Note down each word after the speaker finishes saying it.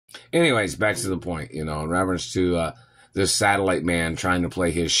Anyways, back to the point, in reference to this satellite man trying to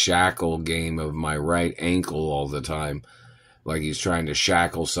play his shackle game of my right ankle all the time. Like he's trying to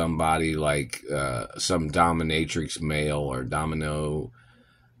shackle somebody, like some dominatrix male or dominoes.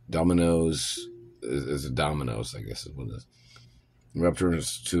 Is it dominoes, I guess is what it is.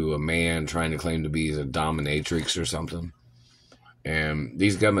 Reference to a man trying to claim to be a dominatrix or something. And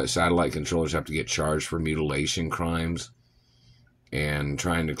these government satellite controllers have to get charged for mutilation crimes and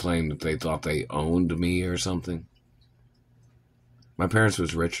trying to claim that they thought they owned me or something. My parents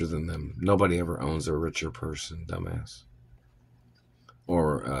was richer than them. Nobody ever owns a richer person, dumbass.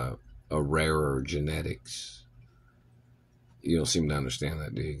 Or a rarer genetics. You don't seem to understand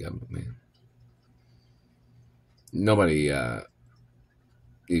that, do you, government man? Nobody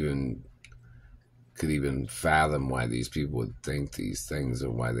could even fathom why these people would think these things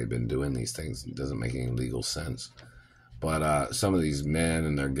or why they've been doing these things. It doesn't make any legal sense. But some of these men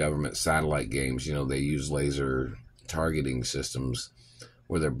in their government satellite games, they use laser targeting systems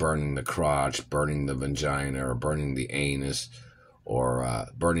where they're burning the crotch, burning the vagina, or burning the anus, or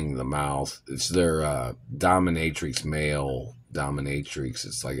burning the mouth. It's their dominatrix male dominatrix.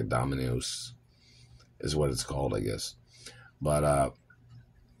 It's like a Domino's is what it's called, I guess. But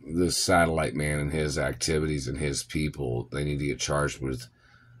this satellite man and his activities and his people, they need to get charged with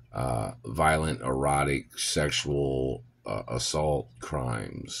violent, erotic, sexual assault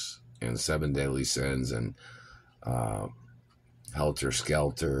crimes and 7 deadly sins and helter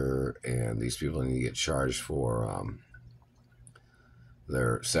skelter, and these people need to get charged for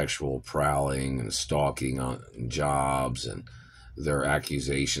their sexual prowling and stalking on jobs and their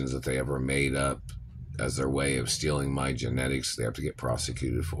accusations that they ever made up as their way of stealing my genetics. They have to get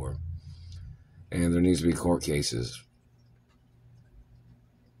prosecuted for. And there needs to be court cases.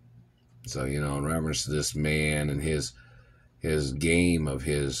 So, in reference to this man and his game of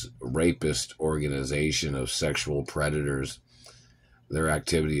his rapist organization of sexual predators, their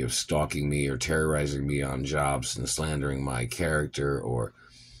activity of stalking me or terrorizing me on jobs and slandering my character, or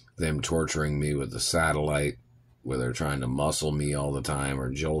them torturing me with the satellite, where they're trying to muscle me all the time,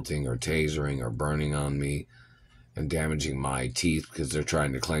 or jolting or tasering or burning on me and damaging my teeth because they're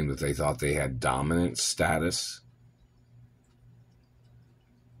trying to claim that they thought they had dominant status.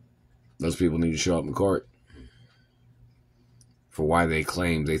 Those people need to show up in court for why they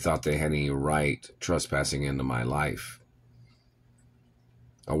claimed they thought they had any right trespassing into my life,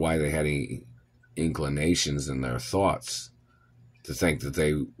 or why they had any inclinations in their thoughts to think that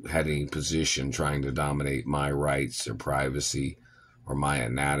they had any position trying to dominate my rights or privacy or my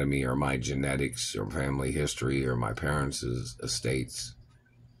anatomy or my genetics or family history or my parents' estates.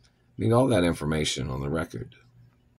 I need all that information on the record.